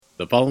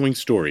The following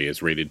story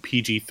is rated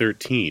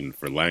PG-13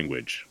 for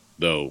language,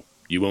 though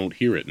you won't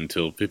hear it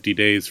until 50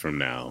 days from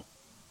now.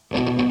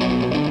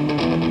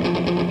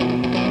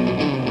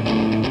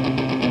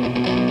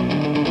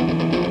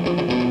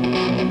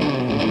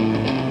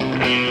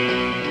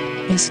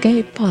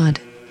 Escape Pod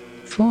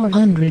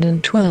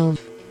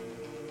 412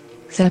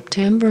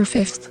 September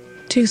 5th,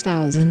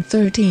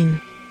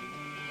 2013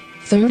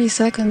 30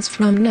 Seconds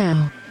From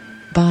Now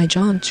by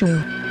John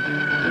Chu.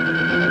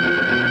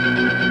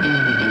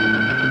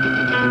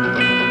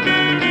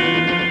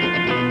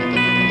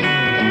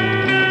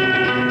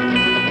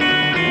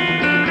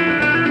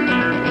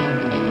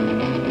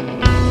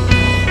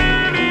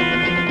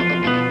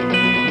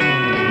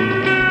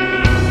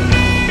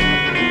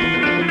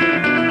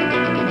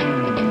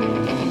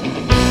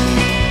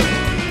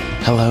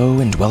 Hello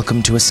and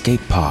welcome to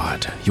Escape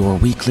Pod, your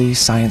weekly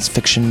science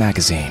fiction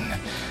magazine.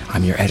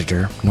 I'm your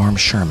editor, Norm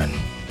Sherman.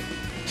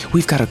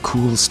 We've got a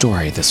cool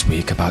story this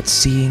week about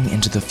seeing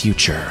into the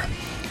future.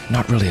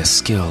 Not really a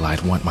skill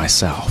I'd want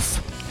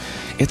myself.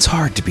 It's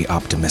hard to be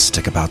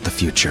optimistic about the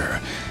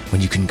future when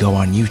you can go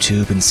on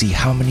YouTube and see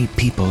how many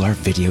people are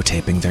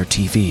videotaping their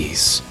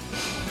TVs.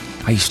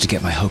 I used to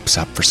get my hopes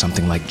up for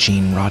something like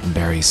Gene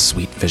Roddenberry's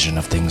sweet vision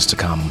of things to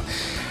come,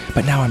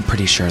 but now I'm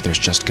pretty sure there's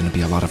just going to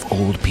be a lot of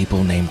old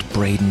people named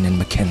Braden and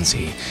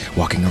Mackenzie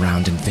walking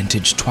around in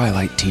vintage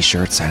Twilight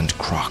t-shirts and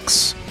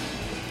Crocs.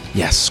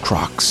 Yes,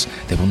 Crocs.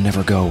 They will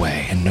never go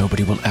away, and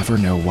nobody will ever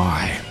know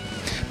why.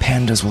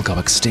 Pandas will go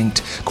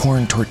extinct,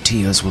 corn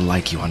tortillas will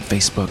like you on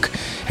Facebook,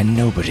 and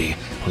nobody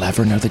will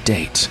ever know the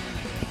date,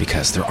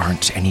 because there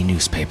aren't any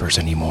newspapers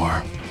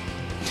anymore.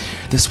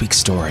 This week's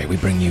story, we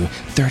bring you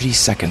 30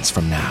 Seconds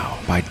From Now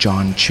by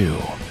John Chu.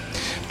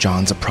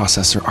 John's a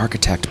processor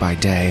architect by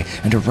day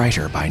and a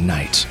writer by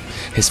night.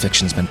 His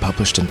fiction's been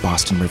published in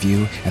Boston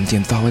Review and the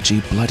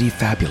anthology Bloody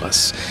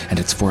Fabulous, and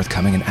it's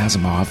forthcoming in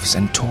Asimov's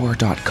and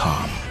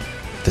Tor.com.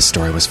 This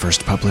story was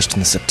first published in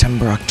the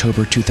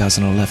September-October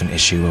 2011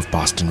 issue of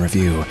Boston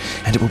Review,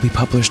 and it will be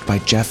published by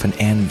Jeff and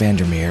Anne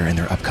Vandermeer in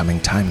their upcoming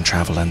time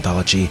travel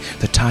anthology,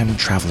 The Time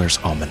Traveler's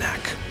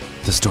Almanac.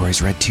 The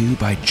story's read to you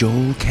by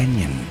Joel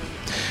Kenyon.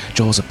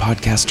 Joel's a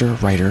podcaster,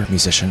 writer,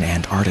 musician,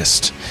 and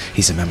artist.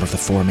 He's a member of the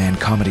four-man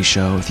comedy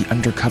show The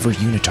Undercover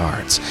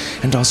Unitards,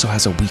 and also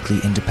has a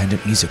weekly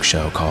independent music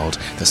show called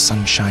The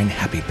Sunshine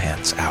Happy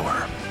Pants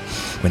Hour.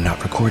 When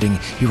not recording,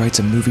 he writes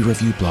a movie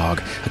review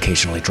blog,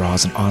 occasionally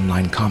draws an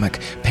online comic,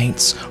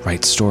 paints,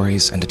 writes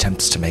stories, and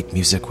attempts to make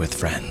music with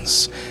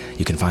friends.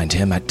 You can find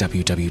him at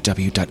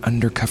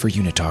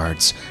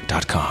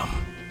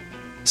www.undercoverunitards.com.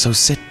 So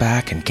sit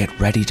back and get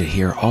ready to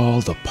hear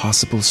all the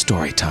possible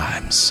story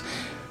times,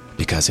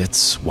 because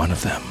it's one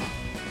of them.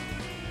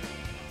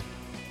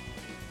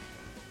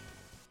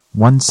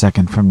 1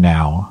 second from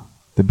now,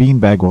 the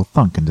beanbag will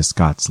thunk into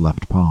Scott's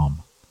left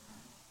palm.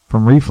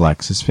 From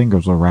reflex, his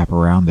fingers will wrap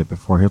around it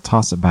before he'll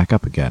toss it back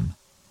up again.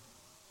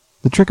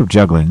 The trick of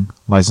juggling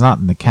lies not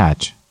in the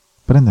catch,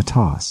 but in the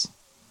toss.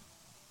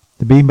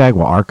 The beanbag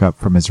will arc up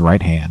from his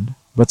right hand,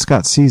 but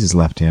Scott sees his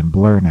left hand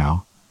blur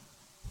now.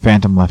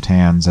 Phantom left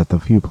hands at the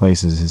few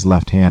places his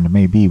left hand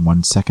may be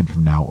 1 second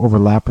from now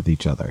overlap with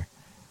each other,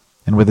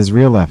 and with his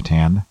real left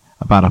hand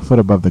about a foot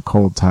above the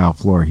cold tile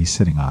floor he's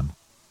sitting on.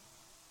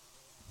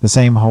 The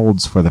same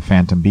holds for the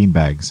phantom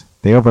beanbags.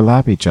 They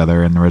overlap each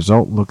other, and the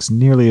result looks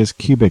nearly as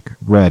cubic,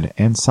 red,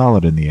 and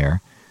solid in the air,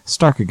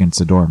 stark against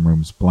the dorm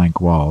room's blank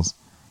walls,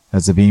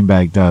 as the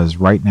beanbag does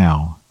right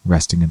now,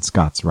 resting in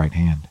Scott's right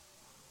hand.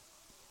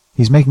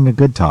 He's making a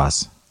good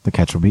toss. The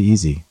catch will be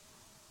easy.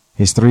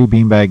 His 3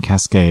 beanbag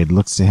cascade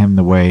looks to him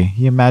the way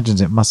he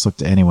imagines it must look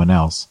to anyone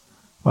else.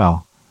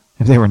 Well,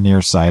 if they were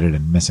nearsighted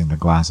and missing their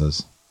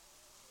glasses.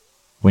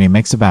 When he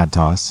makes a bad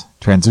toss,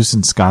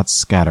 translucent Scots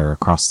scatter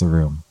across the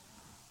room.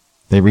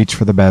 They reach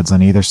for the beds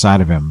on either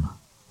side of him,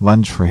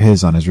 lunge for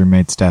his on his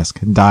roommate's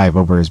desk, and dive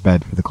over his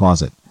bed for the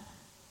closet.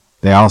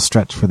 They all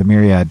stretch for the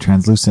myriad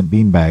translucent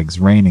beanbags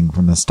raining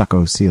from the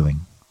stucco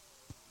ceiling.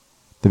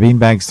 The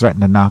beanbags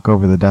threaten to knock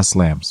over the desk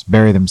lamps,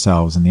 bury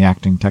themselves in the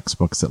acting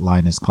textbooks that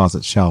line his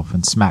closet shelf,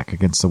 and smack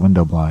against the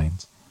window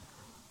blinds.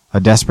 A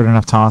desperate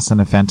enough toss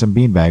and a phantom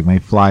beanbag may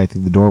fly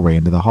through the doorway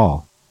into the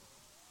hall.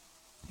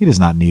 He does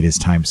not need his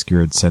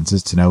time-skewered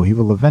senses to know he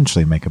will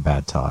eventually make a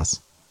bad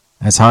toss.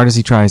 As hard as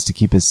he tries to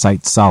keep his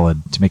sight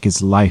solid, to make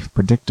his life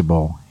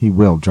predictable, he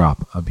will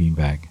drop a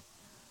beanbag.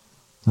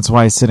 That's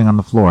why he's sitting on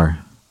the floor.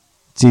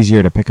 It's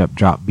easier to pick up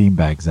dropped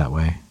beanbags that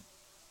way.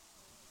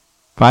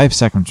 5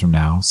 seconds from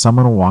now,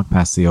 someone will walk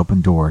past the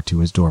open door to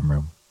his dorm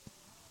room.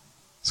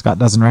 Scott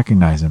doesn't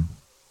recognize him.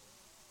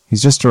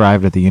 He's just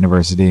arrived at the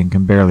university and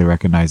can barely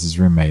recognize his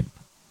roommate,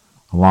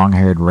 a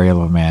long-haired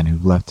rail of a man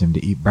who left him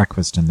to eat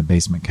breakfast in the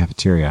basement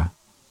cafeteria.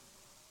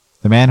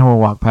 The man who will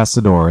walk past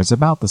the door is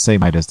about the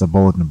same height as the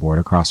bulletin board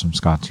across from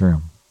Scott's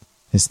room.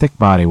 His thick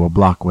body will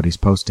block what he's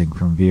posting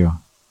from view.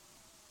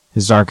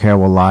 His dark hair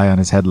will lie on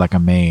his head like a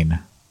mane.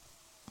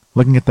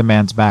 Looking at the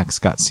man's back,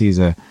 Scott sees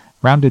a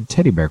rounded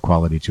teddy bear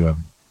quality to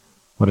him.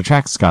 What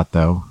attracts Scott,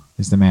 though,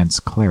 is the man's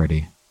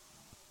clarity.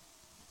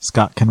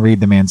 Scott can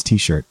read the man's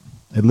t-shirt.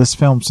 It lists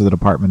films the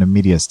Department of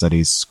Media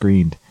Studies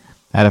screened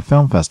at a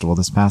film festival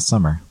this past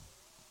summer.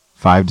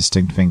 5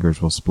 distinct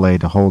fingers will splay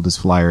to hold his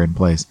flyer in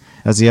place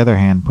as the other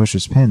hand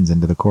pushes pins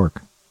into the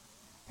cork.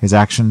 His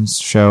actions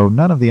show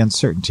none of the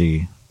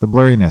uncertainty, the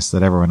blurriness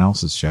that everyone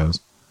else's shows.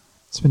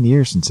 It's been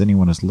years since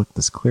anyone has looked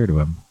this clear to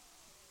him.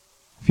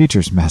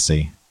 Future's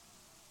messy.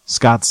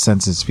 Scott's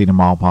senses feed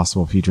him all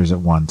possible futures at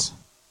once.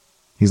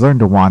 He's learned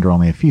to wander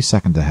only a few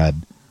seconds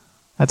ahead.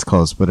 That's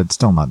close, but it's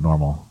still not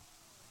normal.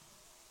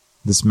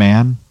 This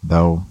man,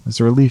 though, is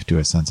a relief to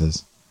his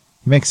senses.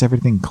 He makes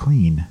everything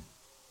clean.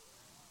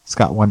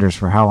 Scott wonders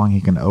for how long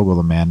he can ogle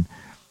the man,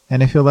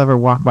 and if he'll ever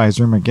walk by his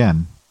room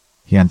again.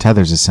 He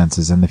untethers his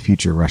senses, and the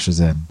future rushes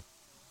in.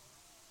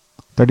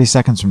 30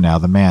 seconds from now,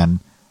 the man,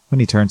 when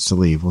he turns to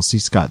leave, will see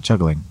Scott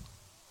juggling.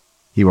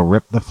 He will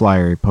rip the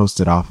flyer he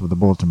posted off of the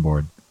bulletin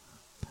board.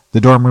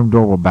 The dorm room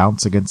door will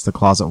bounce against the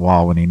closet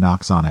wall when he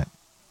knocks on it.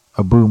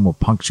 A boom will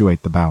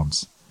punctuate the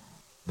bounce.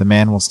 The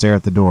man will stare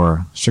at the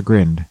door,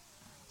 chagrined.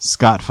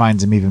 Scott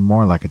finds him even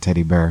more like a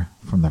teddy bear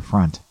from the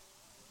front.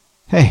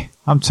 "Hey,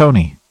 I'm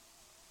Tony."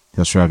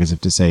 He'll shrug as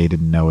if to say he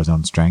didn't know his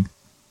own strength.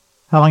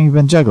 "How long you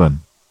been juggling?"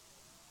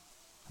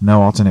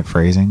 No alternate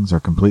phrasings or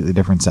completely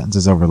different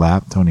sentences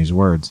overlap Tony's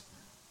words.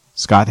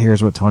 Scott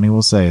hears what Tony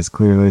will say as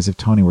clearly as if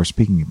Tony were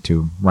speaking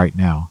to him right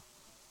now.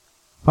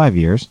 5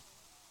 years.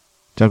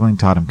 Juggling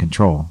taught him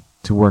control,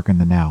 to work in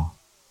the now.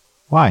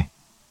 "Why?"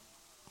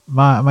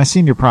 My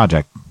senior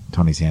project."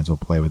 Tony's hands will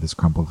play with his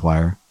crumpled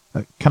flyer.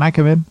 "Can I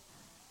come in?"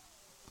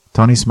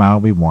 Tony's smile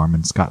will be warm,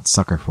 and Scott's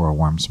sucker for a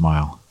warm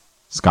smile.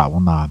 Scott will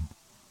nod.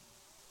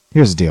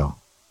 "Here's the deal."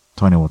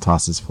 Tony will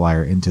toss his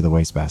flyer into the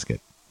wastebasket.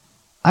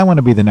 "I want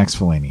to be the next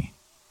Fellini.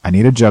 I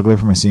need a juggler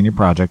for my senior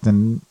project,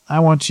 and I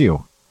want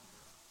you."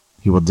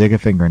 He will dig a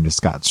finger into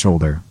Scott's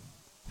shoulder.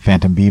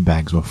 Phantom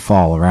beanbags will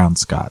fall around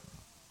Scott.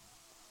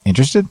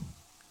 "Interested?"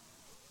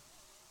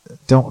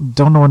 Don't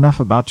know enough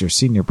about your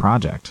senior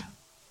project."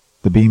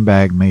 The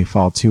beanbag may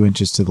fall 2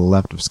 inches to the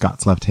left of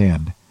Scott's left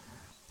hand.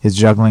 His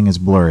juggling is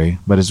blurry,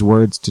 but his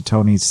words to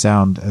Tony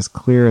sound as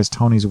clear as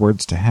Tony's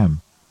words to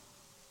him.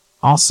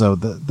 "Also,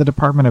 the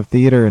Department of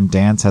Theater and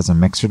Dance has a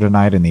mixer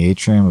tonight in the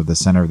atrium of the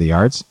Center of the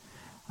Arts.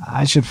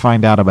 I should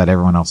find out about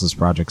everyone else's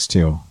projects,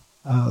 too.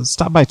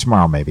 Stop by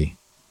tomorrow, maybe."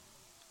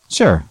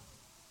 "Sure."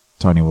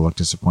 Tony will look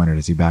disappointed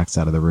as he backs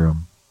out of the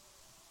room.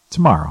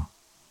 "Tomorrow."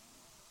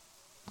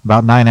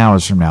 About 9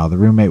 hours from now, the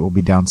roommate will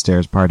be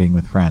downstairs partying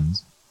with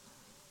friends.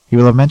 He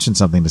will have mentioned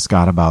something to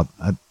Scott about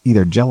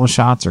either Jello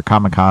shots or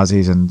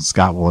kamikazes, and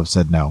Scott will have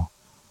said no.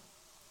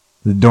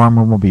 The dorm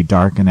room will be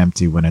dark and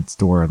empty when its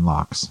door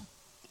unlocks.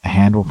 A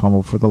hand will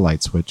fumble for the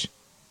light switch.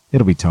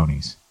 It'll be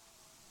Tony's.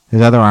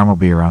 His other arm will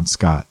be around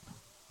Scott,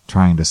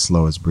 trying to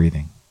slow his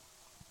breathing.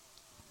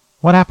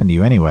 "What happened to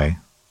you, anyway?"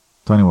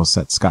 Tony will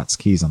set Scott's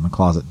keys on the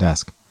closet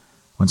desk.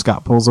 When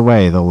Scott pulls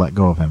away, they'll let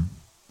go of him.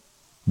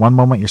 One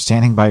moment you're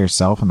standing by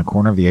yourself in the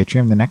corner of the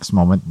atrium, the next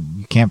moment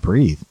you can't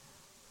breathe.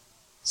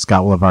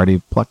 Scott will have already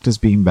plucked his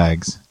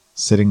beanbags,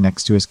 sitting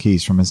next to his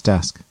keys from his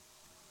desk.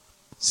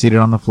 Seated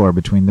on the floor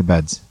between the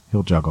beds,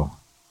 he'll juggle.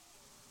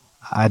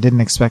 "I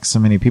didn't expect so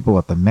many people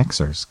at the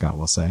mixer," Scott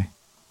will say.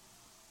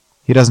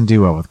 He doesn't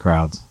do well with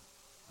crowds.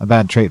 A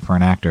bad trait for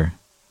an actor.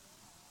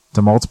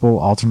 The multiple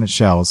alternate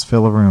shells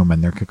fill a room,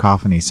 and their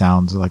cacophony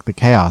sounds like the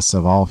chaos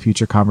of all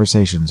future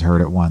conversations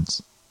heard at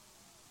once.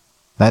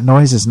 That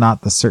noise is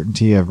not the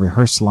certainty of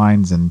rehearsed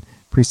lines and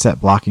preset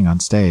blocking on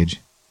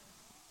stage.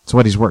 It's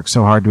what he's worked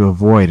so hard to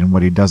avoid and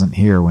what he doesn't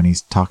hear when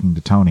he's talking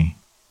to Tony.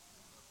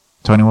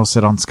 Tony will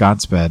sit on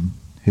Scott's bed.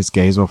 His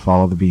gaze will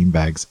follow the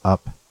beanbags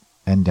up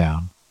and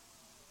down.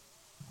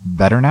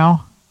 "Better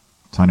now?"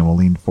 Tony will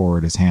lean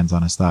forward, his hands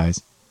on his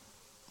thighs.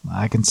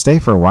 "I can stay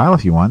for a while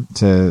if you want,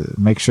 to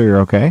make sure you're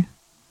okay."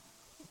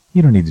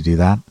 "You don't need to do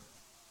that."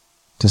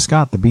 To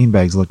Scott, the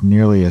beanbags look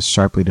nearly as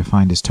sharply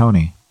defined as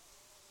Tony.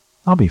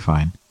 "I'll be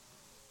fine."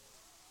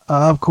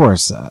 Of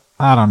course,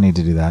 I don't need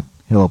to do that."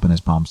 He'll open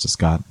his palms to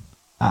Scott.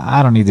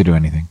 I don't need to do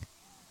anything."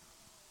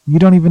 "You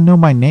don't even know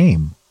my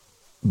name."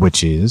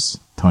 "Which is?"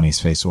 Tony's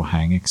face will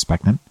hang,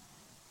 expectant.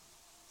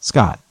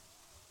 "Scott."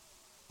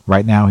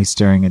 Right now he's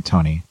staring at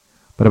Tony,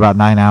 but about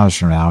 9 hours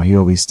from now he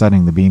will be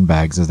studying the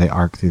beanbags as they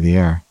arc through the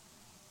air.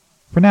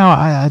 "For now,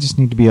 I just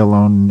need to be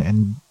alone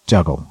and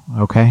juggle,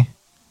 okay?"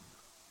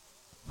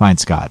 "Fine,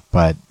 Scott,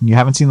 but you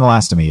haven't seen the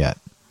last of me yet."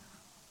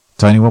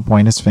 Tony will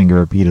point his finger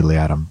repeatedly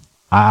at him.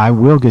 I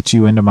will get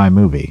you into my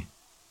movie."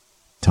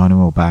 Tony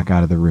will back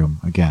out of the room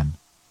again.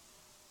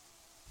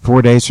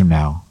 4 days from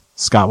now,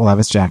 Scott will have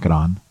his jacket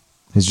on,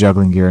 his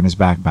juggling gear in his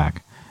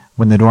backpack,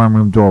 when the dorm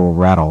room door will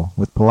rattle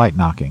with polite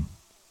knocking.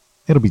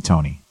 It'll be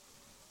Tony.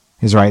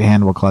 His right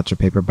hand will clutch a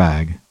paper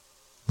bag.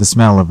 The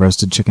smell of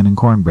roasted chicken and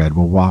cornbread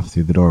will waft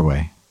through the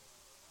doorway.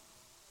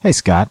 "Hey,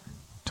 Scott,"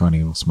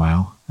 Tony will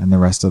smile, and the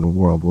rest of the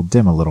world will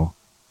dim a little.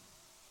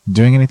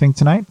 "Doing anything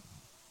tonight?"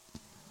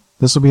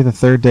 This will be the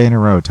 3rd day in a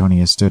row Tony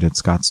has stood at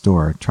Scott's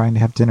door, trying to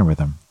have dinner with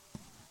him.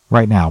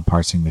 Right now,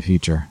 parsing the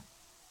future.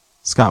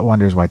 Scott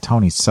wonders why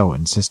Tony's so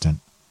insistent.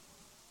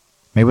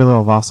 Maybe they'll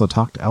have also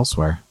talked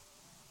elsewhere.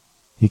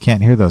 He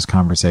can't hear those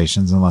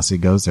conversations unless he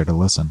goes there to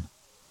listen.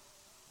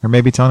 Or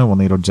maybe Tony will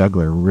need a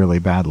juggler really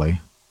badly.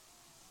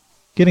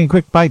 Getting a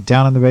quick bite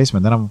down in the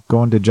basement, then I'm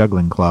going to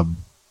juggling club.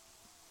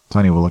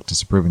 Tony will look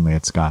disapprovingly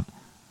at Scott,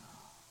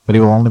 but he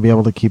will only be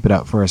able to keep it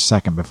up for a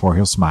second before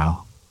he'll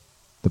smile.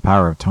 The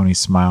power of Tony's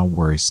smile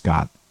worries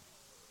Scott.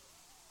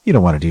 You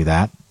don't want to do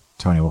that.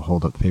 Tony will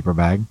hold up the paper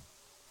bag.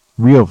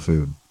 Real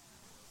food.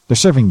 They're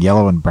serving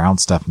yellow and brown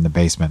stuff in the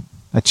basement.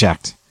 I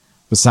checked.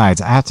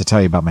 Besides, I have to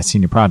tell you about my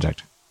senior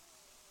project.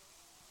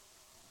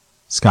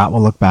 Scott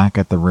will look back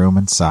at the room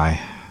and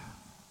sigh.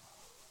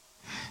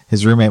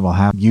 His roommate will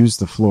have used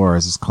the floor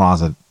as his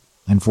closet.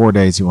 In 4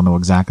 days, he will know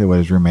exactly what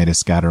his roommate has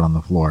scattered on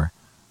the floor.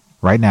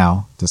 Right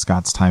now, to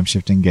Scott's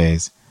time-shifting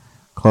gaze,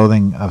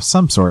 clothing of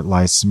some sort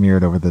lies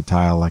smeared over the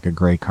tile like a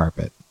gray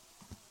carpet.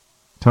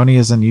 Tony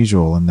is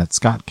unusual in that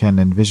Scott can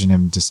envision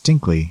him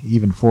distinctly,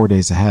 even 4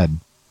 days ahead.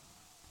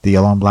 The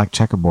yellow and black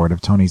checkerboard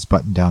of Tony's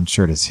button-down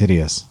shirt is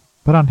hideous,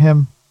 but on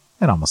him,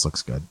 it almost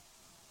looks good.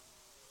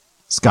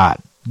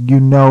 Scott, you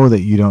know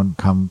that you don't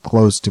come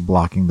close to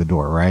blocking the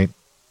door, right?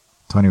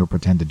 Tony will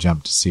pretend to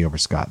jump to see over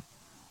Scott.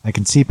 I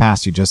can see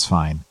past you just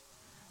fine.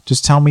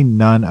 Just tell me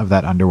none of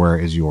that underwear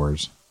is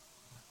yours.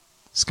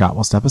 Scott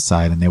will step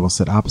aside and they will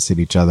sit opposite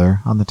each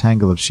other on the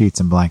tangle of sheets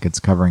and blankets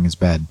covering his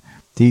bed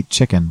to eat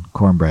chicken,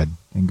 cornbread,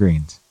 and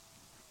greens.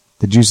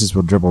 The juices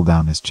will dribble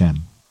down his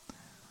chin.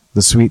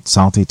 The sweet,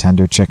 salty,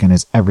 tender chicken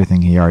is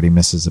everything he already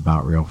misses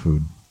about real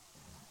food.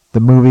 The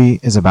movie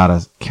is about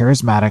a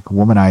charismatic,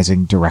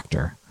 womanizing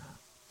director.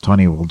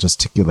 Tony will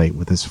gesticulate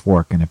with his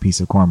fork and a piece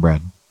of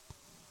cornbread.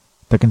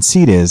 The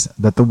conceit is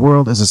that the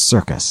world is a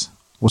circus.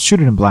 We'll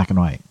shoot it in black and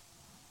white.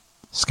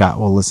 Scott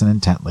will listen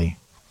intently,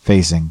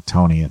 facing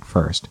Tony at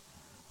first.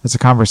 As the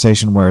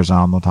conversation wears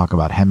on, they'll talk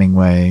about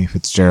Hemingway,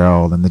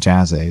 Fitzgerald, and the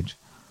Jazz Age.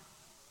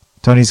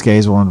 Tony's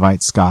gaze will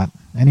invite Scott,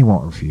 and he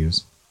won't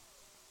refuse.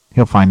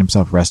 He'll find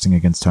himself resting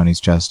against Tony's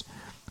chest,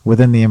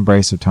 within the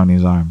embrace of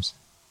Tony's arms.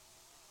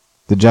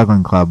 The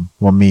juggling club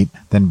will meet,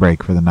 then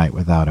break for the night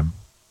without him.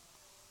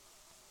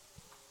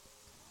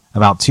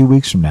 About 2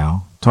 weeks from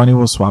now, Tony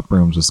will swap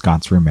rooms with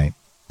Scott's roommate.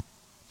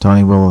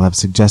 Tony will have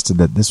suggested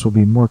that this will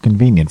be more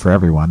convenient for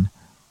everyone.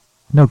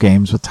 No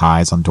games with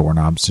ties on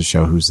doorknobs to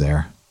show who's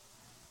there.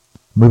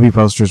 Movie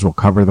posters will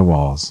cover the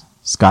walls.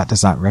 Scott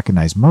does not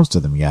recognize most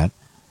of them yet.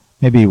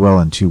 Maybe he will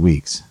in 2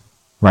 weeks.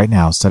 Right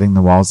now, studying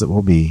the walls that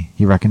will be,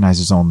 he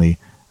recognizes only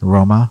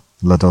Roma,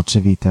 La Dolce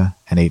Vita,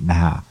 and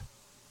 8½.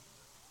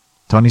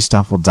 Tony's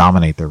stuff will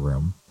dominate their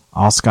room.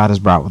 All Scott has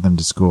brought with him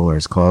to school are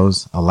his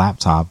clothes, a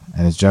laptop,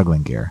 and his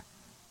juggling gear.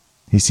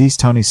 He sees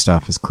Tony's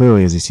stuff as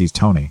clearly as he sees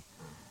Tony.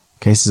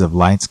 Cases of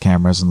lights,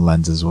 cameras, and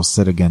lenses will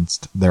sit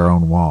against their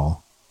own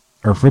wall.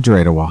 A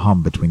refrigerator will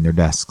hum between their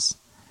desks.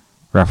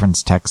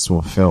 Reference texts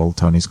will fill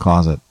Tony's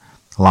closet,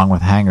 along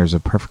with hangers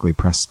of perfectly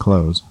pressed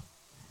clothes.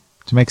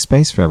 To make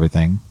space for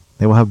everything,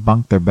 they will have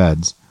bunked their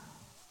beds.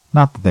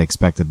 Not that they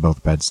expected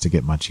both beds to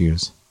get much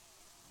use.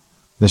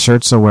 The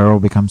shirts they'll wear will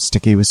become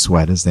sticky with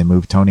sweat as they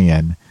move Tony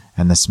in,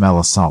 and the smell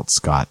assaults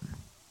Scott.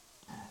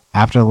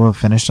 After they'll have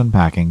finished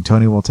unpacking,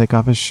 Tony will take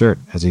off his shirt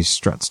as he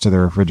struts to the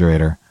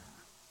refrigerator.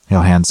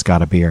 He'll hand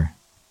Scott a beer.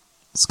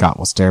 Scott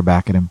will stare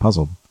back at him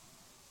puzzled.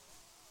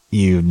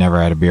 You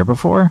never had a beer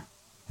before?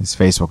 His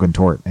face will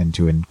contort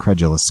into an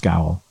incredulous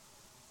scowl.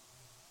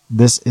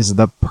 This is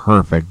the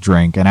perfect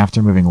drink, and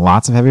after moving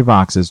lots of heavy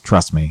boxes,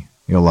 trust me,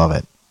 you'll love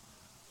it.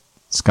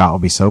 Scott will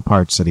be so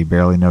parched that he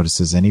barely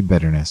notices any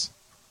bitterness.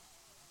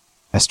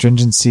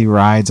 Astringency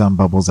rides on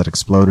bubbles that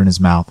explode in his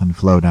mouth and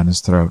flow down his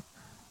throat.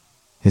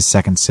 His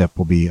second sip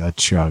will be a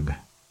chug.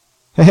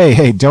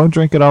 Hey, don't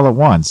drink it all at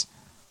once.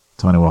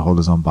 Tony will hold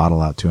his own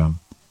bottle out to him.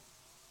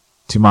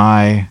 To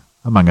my,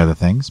 among other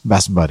things,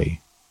 best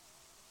buddy.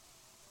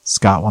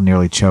 Scott will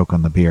nearly choke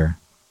on the beer.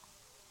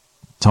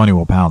 Tony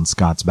will pound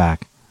Scott's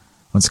back.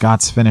 When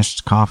Scott's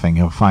finished coughing,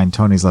 he'll find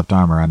Tony's left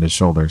arm around his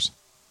shoulders.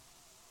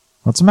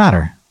 What's the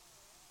matter?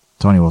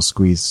 Tony will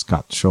squeeze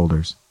Scott's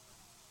shoulders.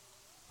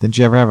 Didn't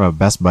you ever have a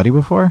best buddy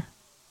before?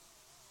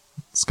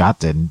 Scott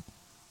didn't.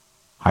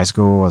 High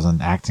school was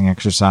an acting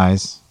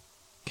exercise.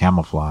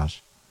 Camouflage.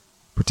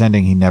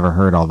 Pretending he never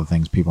heard all the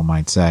things people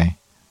might say.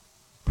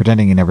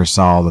 Pretending he never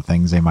saw all the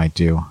things they might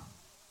do.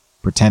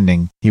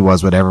 Pretending he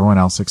was what everyone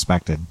else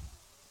expected.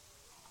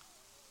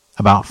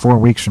 About 4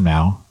 weeks from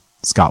now,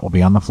 Scott will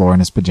be on the floor in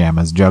his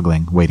pajamas,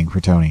 juggling, waiting for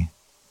Tony.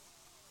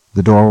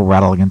 The door will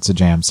rattle against the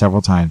jamb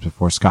several times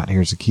before Scott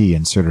hears a key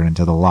inserted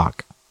into the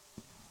lock.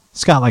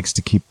 Scott likes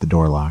to keep the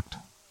door locked.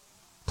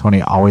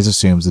 Tony always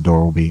assumes the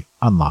door will be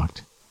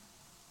unlocked.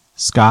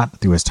 Scott,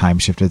 through his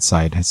time-shifted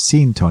sight, has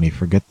seen Tony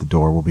forget the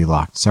door will be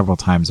locked several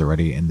times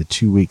already in the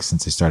 2 weeks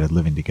since they started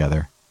living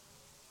together.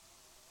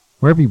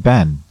 Where have you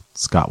been?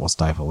 Scott will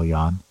stifle a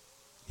yawn.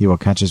 He will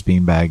catch his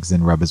beanbags,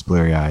 then rub his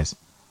bleary eyes.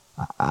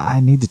 I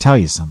need to tell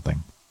you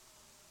something.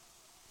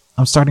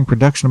 I'm starting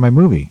production of my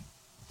movie.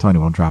 Tony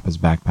will drop his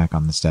backpack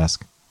on this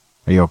desk.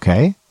 Are you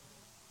okay?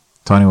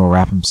 Tony will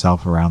wrap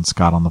himself around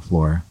Scott on the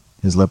floor.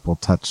 His lip will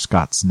touch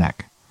Scott's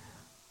neck.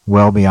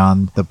 well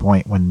beyond the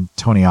point when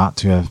Tony ought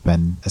to have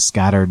been a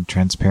scattered,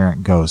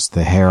 transparent ghost.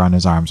 The hair on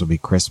his arms will be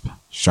crisp,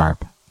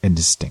 sharp, and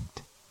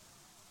distinct.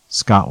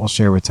 Scott will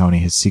share with Tony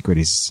his secret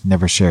he's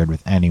never shared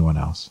with anyone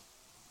else.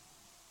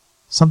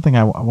 Something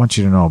I want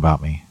you to know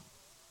about me.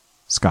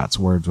 Scott's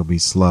words will be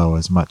slow,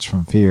 as much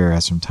from fear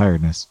as from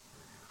tiredness.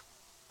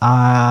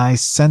 I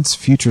sense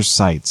future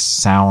sights,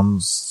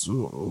 sounds,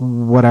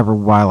 whatever,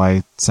 while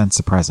I sense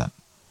the present.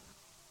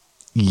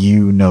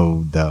 You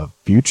know the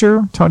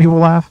future? Tony will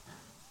laugh.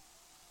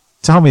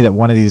 Tell me that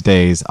one of these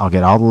days I'll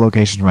get all the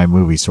locations for my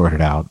movie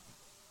sorted out.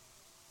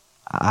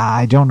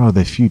 I don't know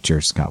the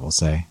future, Scott will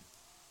say.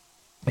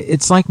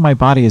 It's like my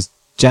body is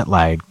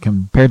jet-lagged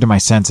compared to my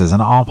senses,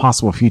 and all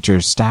possible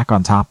futures stack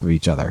on top of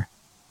each other.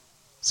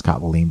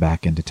 Scott will lean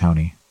back into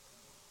Tony.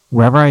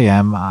 Wherever I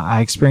am,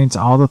 I experience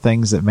all the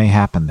things that may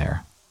happen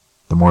there.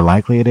 The more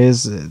likely it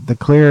is, the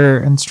clearer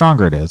and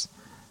stronger it is.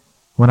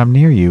 When I'm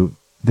near you,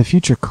 the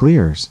future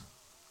clears.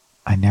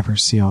 I never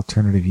see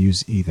alternative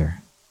views either.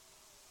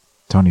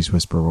 Tony's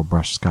whisper will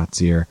brush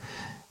Scott's ear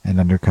and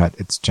undercut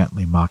its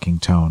gently mocking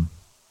tone.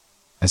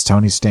 As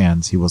Tony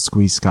stands, he will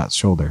squeeze Scott's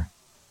shoulder.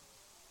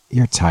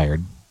 You're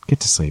tired. Get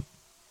to sleep.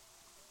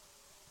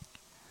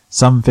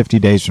 Some 50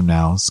 days from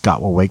now,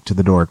 Scott will wake to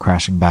the door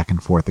crashing back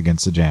and forth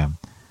against the jamb.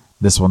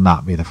 This will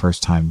not be the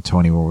first time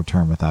Tony will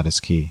return without his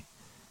key.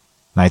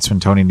 Nights when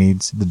Tony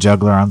needs the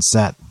juggler on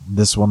set,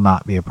 this will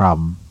not be a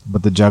problem,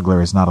 but the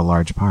juggler is not a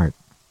large part.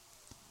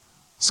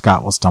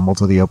 Scott will stumble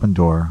to the open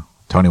door.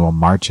 Tony will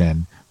march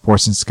in,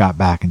 forcing Scott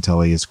back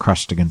until he is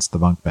crushed against the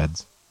bunk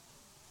beds.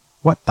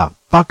 What the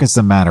fuck is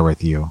the matter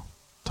with you?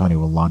 Tony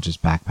will launch his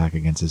backpack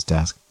against his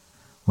desk.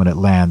 When it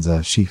lands,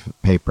 a sheaf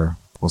of paper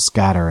will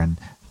scatter and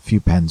a few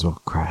pens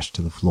will crash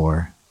to the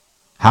floor.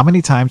 How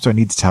many times do I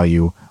need to tell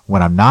you,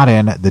 when I'm not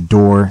in, the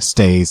door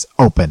stays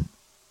open?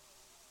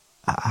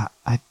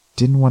 I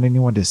didn't want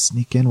anyone to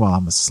sneak in while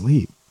I'm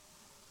asleep.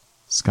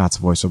 Scott's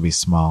voice will be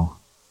small.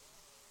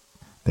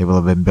 They will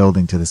have been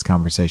building to this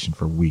conversation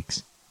for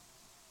weeks.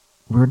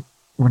 We're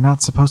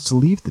not supposed to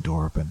leave the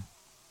door open.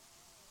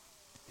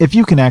 If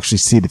you can actually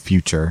see the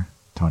future,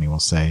 Tony will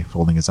say,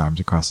 folding his arms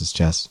across his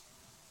chest,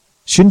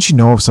 shouldn't you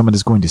know if someone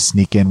is going to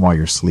sneak in while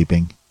you're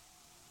sleeping?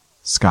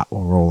 Scott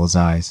will roll his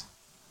eyes.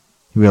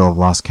 He will have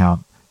lost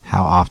count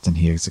how often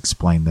he has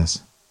explained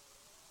this.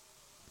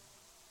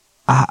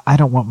 I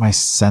don't want my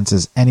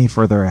senses any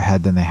further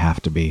ahead than they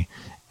have to be,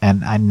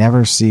 and I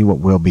never see what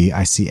will be.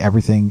 I see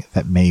everything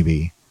that may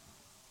be.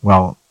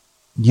 Well,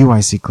 you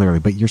I see clearly,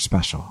 but you're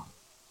special.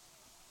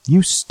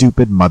 You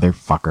stupid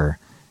motherfucker.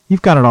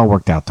 You've got it all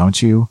worked out,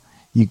 don't you?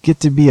 You get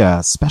to be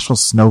a special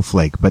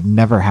snowflake, but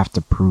never have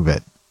to prove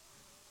it.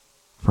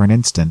 For an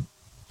instant,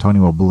 Tony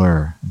will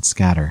blur and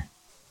scatter.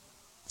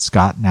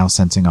 Scott, now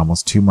sensing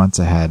almost 2 months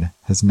ahead,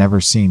 has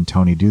never seen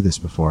Tony do this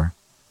before.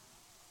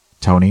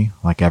 Tony,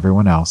 like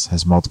everyone else,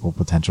 has multiple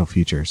potential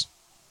futures.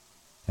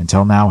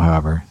 Until now,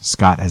 however,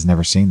 Scott has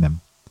never seen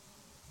them.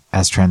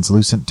 As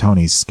translucent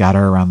Tonys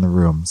scatter around the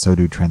room, so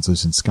do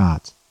translucent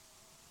Scotts.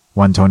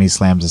 One Tony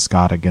slams a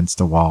Scott against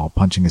a wall,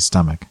 punching his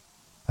stomach.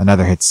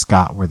 Another hits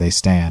Scott where they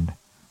stand.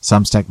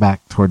 Some step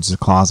back towards the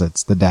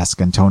closets, the desk,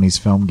 and Tony's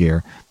film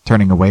gear,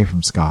 turning away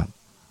from Scott.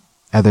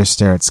 Others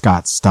stare at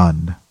Scott,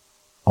 stunned.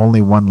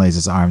 Only one lays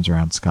his arms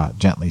around Scott,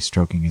 gently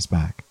stroking his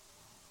back.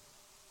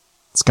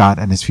 Scott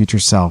and his future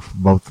self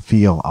both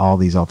feel all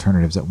these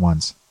alternatives at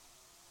once.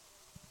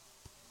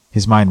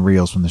 His mind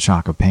reels from the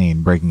shock of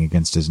pain breaking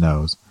against his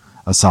nose.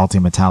 A salty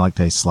metallic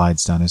taste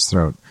slides down his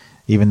throat,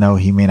 even though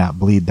he may not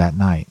bleed that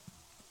night.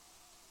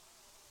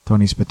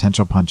 Tony's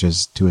potential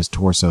punches to his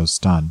torso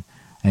stun,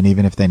 and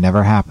even if they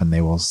never happen,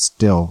 they will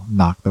still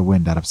knock the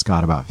wind out of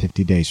Scott about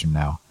 50 days from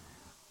now.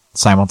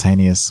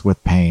 Simultaneous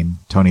with pain,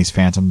 Tony's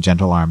phantom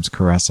gentle arms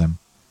caress him.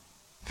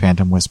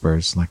 Phantom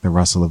whispers, like the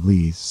rustle of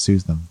leaves,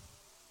 soothe them.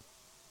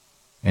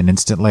 An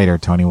instant later,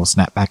 Tony will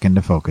snap back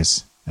into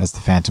focus. As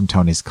the phantom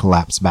Tonys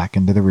collapse back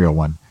into the real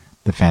one,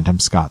 the phantom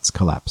Scotts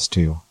collapse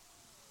too.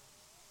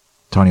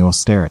 Tony will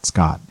stare at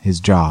Scott, his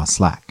jaw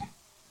slack.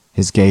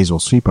 His gaze will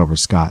sweep over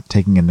Scott,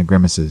 taking in the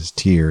grimaces,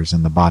 tears,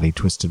 and the body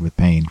twisted with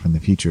pain from the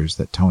futures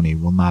that Tony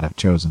will not have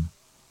chosen.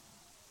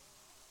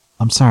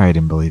 I'm sorry I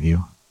didn't believe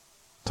you.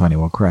 Tony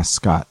will caress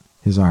Scott,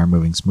 his arm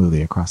moving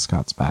smoothly across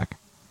Scott's back.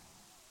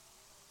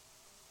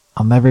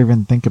 I'll never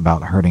even think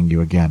about hurting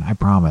you again, I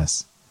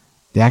promise.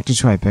 The actors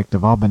who I picked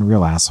have all been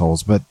real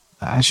assholes, but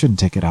I shouldn't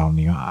take it out on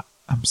you.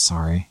 I'm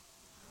sorry.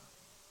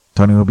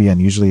 Tony will be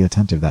unusually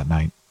attentive that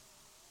night.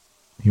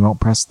 He won't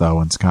press, though,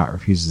 when Scott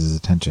refuses his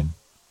attention.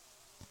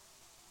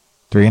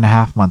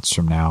 3.5 months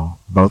from now,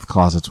 both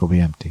closets will be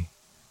empty.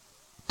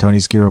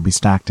 Tony's gear will be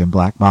stacked in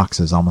black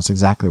boxes almost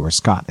exactly where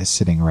Scott is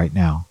sitting right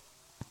now.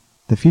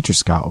 The future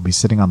Scott will be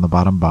sitting on the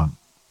bottom bunk,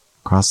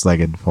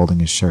 cross-legged, folding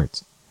his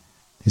shirts.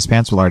 His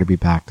pants will already be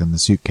packed in the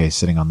suitcase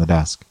sitting on the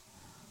desk.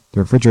 The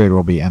refrigerator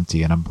will be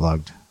empty and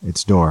unplugged,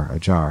 its door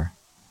ajar.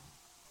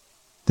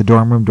 The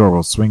dorm room door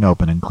will swing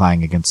open and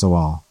clang against the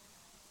wall.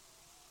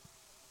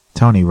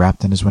 Tony,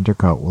 wrapped in his winter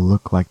coat, will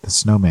look like the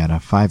snowman a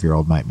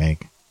 5-year-old might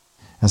make.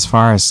 As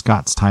far as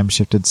Scott's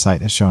time-shifted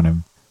sight has shown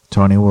him,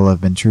 Tony will have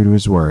been true to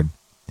his word.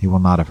 He will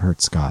not have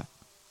hurt Scott.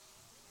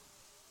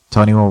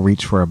 Tony will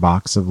reach for a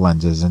box of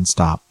lenses and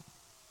stop.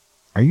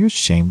 Are you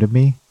ashamed of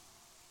me?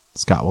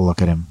 Scott will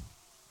look at him.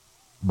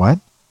 What?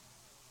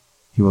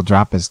 He will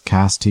drop his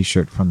cast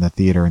t-shirt from the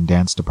theater and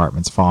dance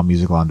department's fall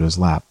musical onto his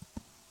lap.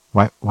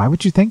 Why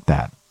would you think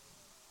that?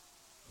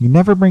 You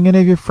never bring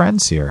any of your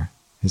friends here.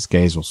 His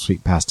gaze will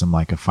sweep past him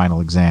like a final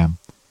exam.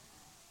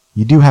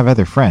 You do have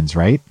other friends,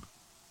 right?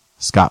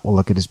 Scott will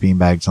look at his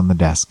beanbags on the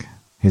desk,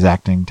 his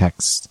acting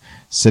text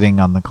sitting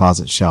on the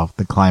closet shelf,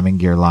 the climbing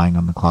gear lying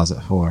on the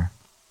closet floor.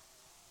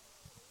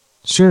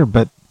 Sure,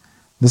 but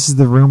this is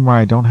the room where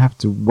I don't have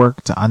to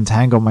work to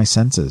untangle my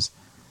senses.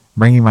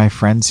 Bringing my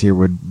friends here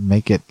would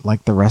make it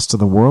like the rest of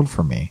the world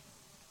for me.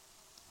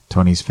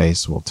 Tony's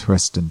face will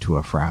twist into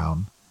a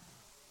frown.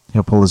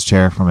 He'll pull his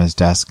chair from his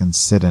desk and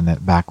sit in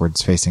it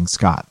backwards facing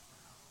Scott.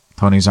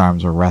 Tony's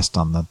arms will rest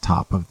on the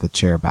top of the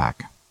chair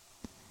back.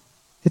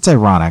 It's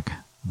ironic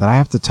that I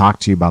have to talk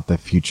to you about the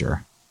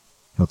future.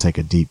 He'll take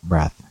a deep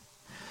breath.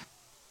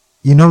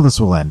 You know this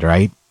will end,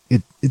 right?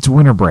 It's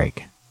winter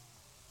break.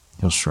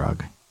 He'll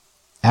shrug.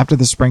 After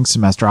the spring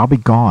semester, I'll be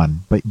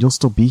gone, but you'll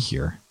still be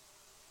here.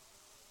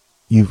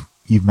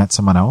 You've met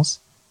someone else?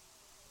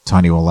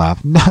 Tony will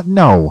laugh.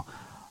 No,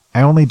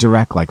 I only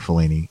direct like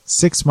Fellini.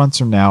 6 months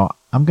from now,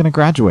 I'm going to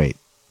graduate.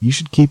 You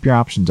should keep your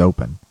options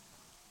open.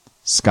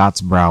 Scott's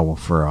brow will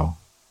furrow.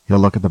 He'll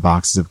look at the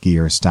boxes of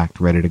gear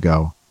stacked ready to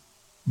go.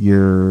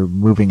 You're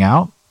moving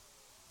out?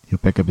 He'll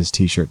pick up his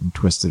t-shirt and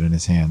twist it in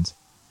his hands.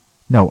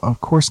 No,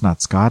 of course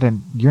not, Scott,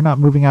 and you're not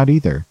moving out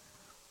either.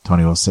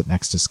 Tony will sit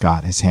next to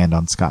Scott, his hand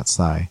on Scott's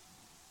thigh.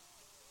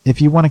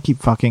 If you want to keep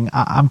fucking,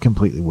 I'm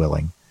completely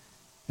willing.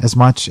 As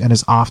much and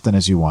as often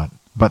as you want.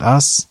 But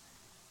us,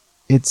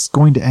 it's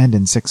going to end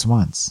in 6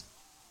 months.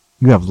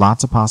 You have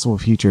lots of possible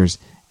futures,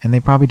 and they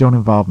probably don't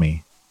involve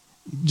me.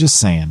 Just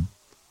saying.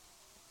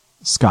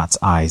 Scott's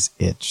eyes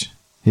itch.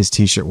 His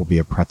t-shirt will be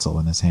a pretzel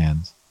in his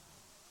hands.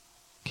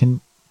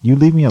 Can you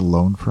leave me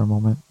alone for a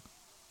moment?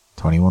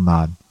 Tony will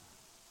nod.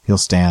 He'll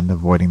stand,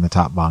 avoiding the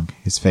top bunk,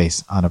 his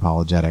face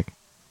unapologetic.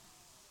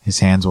 His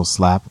hands will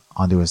slap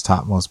onto his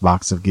topmost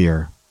box of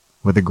gear.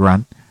 With a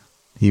grunt,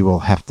 he will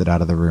heft it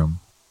out of the room.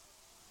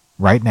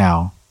 Right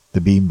now, the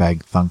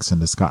beanbag thunks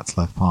into Scott's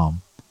left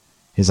palm.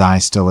 His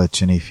eyes still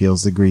itch, and he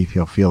feels the grief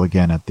he'll feel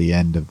again at the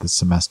end of the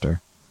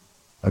semester.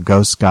 A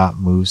ghost Scott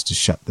moves to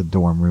shut the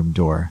dorm room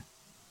door.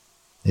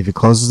 If he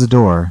closes the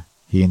door,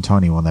 he and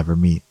Tony will never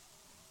meet.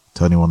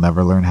 Tony will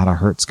never learn how to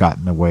hurt Scott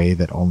in a way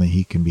that only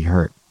he can be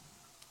hurt.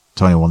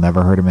 Tony will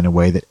never hurt him in a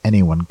way that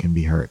anyone can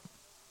be hurt.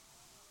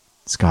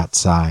 Scott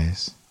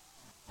sighs.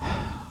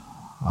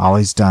 All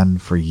he's done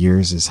for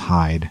years is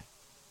hide.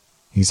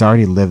 He's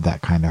already lived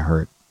that kind of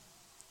hurt.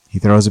 He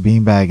throws a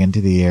beanbag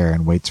into the air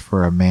and waits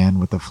for a man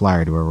with a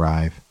flyer to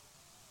arrive.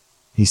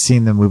 He's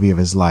seen the movie of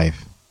his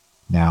life.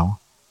 Now,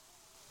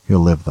 he'll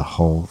live the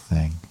whole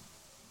thing.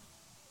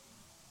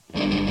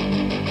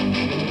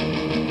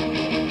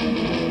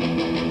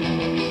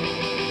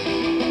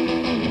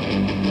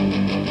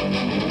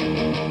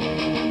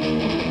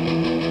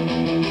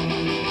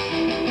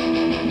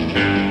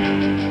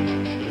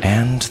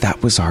 And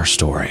that was our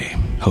story.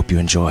 Hope you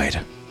enjoyed.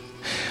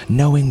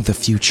 Knowing the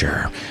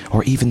future,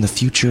 or even the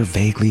future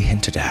vaguely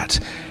hinted at,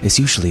 is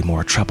usually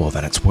more trouble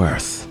than it's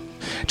worth.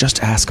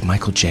 Just ask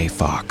Michael J.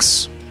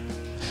 Fox.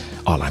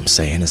 All I'm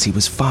saying is he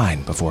was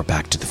fine before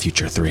Back to the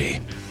Future 3.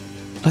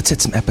 Let's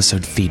hit some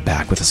episode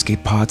feedback with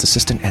Escape Pod's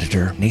assistant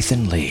editor,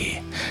 Nathan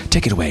Lee.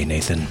 Take it away,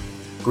 Nathan.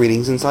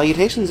 Greetings and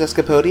salutations,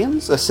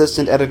 Escapodians.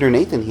 Assistant editor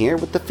Nathan here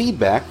with the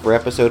feedback for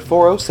episode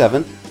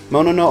 407,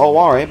 Mono no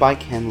Aware by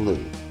Ken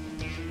Liu.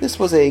 This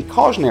was a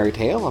cautionary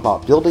tale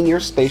about building your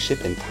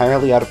spaceship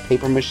entirely out of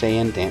papier-mâché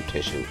and damp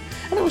tissue,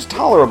 and it was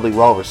tolerably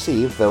well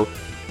received, though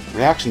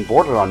reaction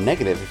bordered on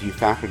negative if you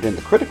factored in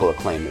the critical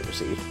acclaim it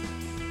received.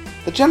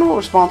 The general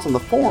response on the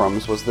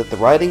forums was that the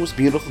writing was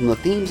beautiful and the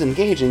themes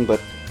engaging,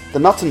 but the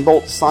nuts and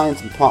bolts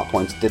science and plot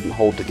points didn't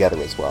hold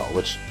together as well,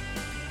 which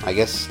I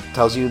guess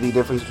tells you the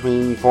difference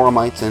between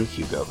forumites and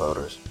Hugo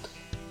voters.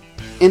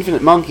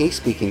 Infinite Monkey,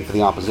 speaking for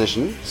the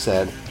opposition,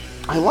 said,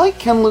 I like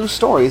Ken Liu's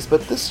stories,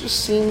 but this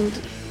just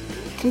seemed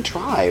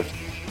contrived.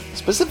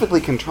 Specifically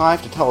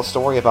contrived to tell a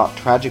story about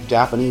tragic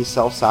Japanese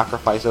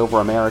self-sacrifice over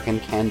American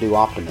can-do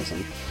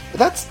optimism. But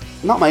that's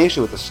not my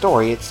issue with the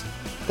story, it's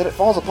that it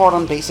falls apart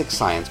on basic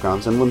science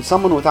grounds, and when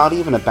someone without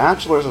even a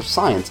bachelor's of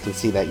science can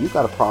see that, you've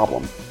got a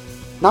problem.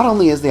 Not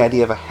only is the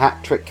idea of a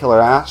hat-trick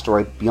killer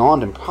asteroid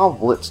beyond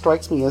improbable, it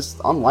strikes me as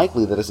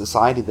unlikely that a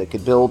society that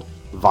could build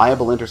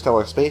viable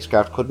interstellar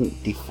spacecraft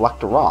couldn't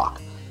deflect a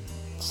rock.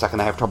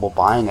 Second, I have trouble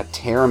buying a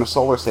tear in a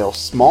solar sail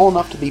small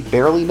enough to be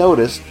barely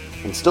noticed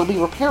and still be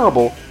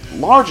repairable,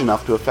 large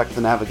enough to affect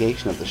the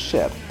navigation of the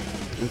ship.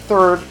 And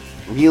third,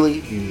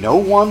 really, no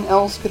one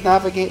else could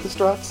navigate the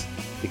struts?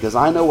 Because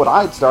I know what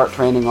I'd start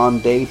training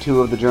on day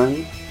 2 of the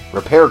journey.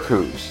 Repair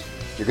crews.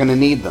 You're gonna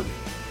need them.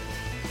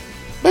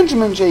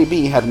 Benjamin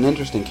J.B. had an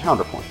interesting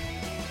counterpoint.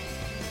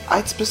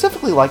 I'd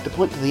specifically like to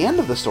point to the end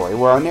of the story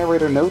where our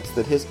narrator notes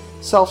that his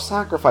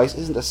self-sacrifice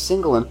isn't a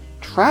single and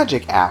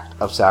tragic act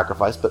of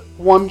sacrifice, but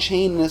one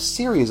chain in a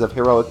series of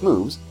heroic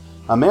moves.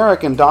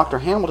 American Dr.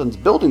 Hamilton's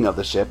building of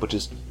the ship, which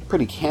is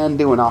pretty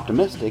can-do and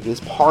optimistic, is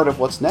part of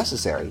what's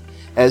necessary,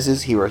 as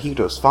is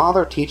Hirohito's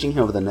father teaching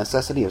him of the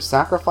necessity of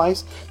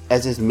sacrifice,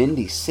 as is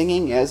Mindy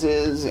singing, as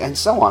is, and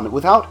so on.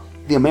 Without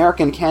the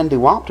American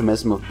can-do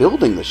optimism of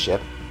building the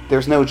ship,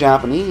 there's no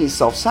Japanese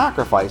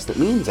self-sacrifice that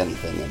means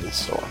anything in this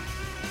story.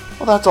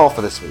 Well, that's all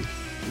for this week.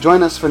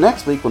 Join us for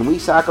next week when we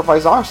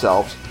sacrifice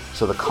ourselves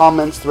so the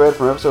comments thread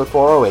from episode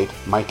 408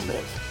 might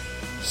live.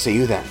 See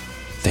you then.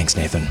 Thanks,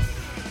 Nathan.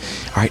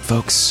 All right,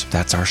 folks,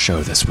 that's our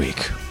show this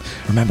week.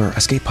 Remember,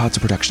 Escape Pod's a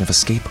production of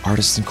Escape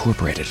Artists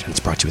Incorporated, and it's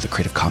brought to you with a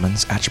Creative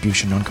Commons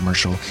Attribution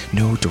Non-Commercial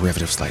No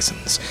Derivatives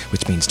license,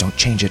 which means don't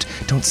change it,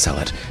 don't sell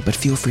it, but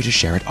feel free to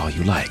share it all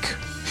you like.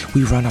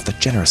 We run off the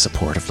generous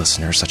support of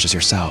listeners such as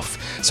yourself,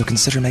 so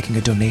consider making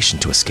a donation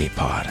to Escape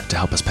Pod to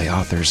help us pay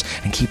authors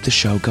and keep the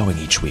show going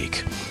each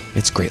week.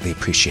 It's greatly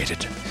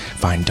appreciated.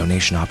 Find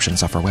donation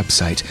options off our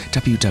website,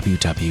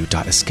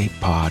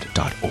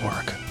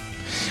 www.escapepod.org.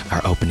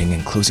 Our opening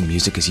and closing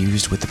music is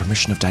used with the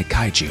permission of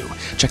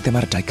Daikaiju. Check them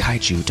out at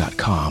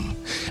daikaiju.com.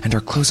 And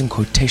our closing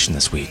quotation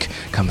this week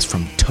comes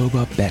from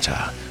Toba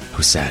Beta,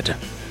 who said,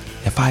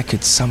 "If I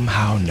could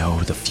somehow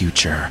know the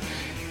future,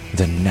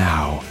 then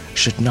now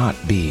should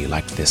not be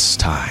like this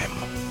time."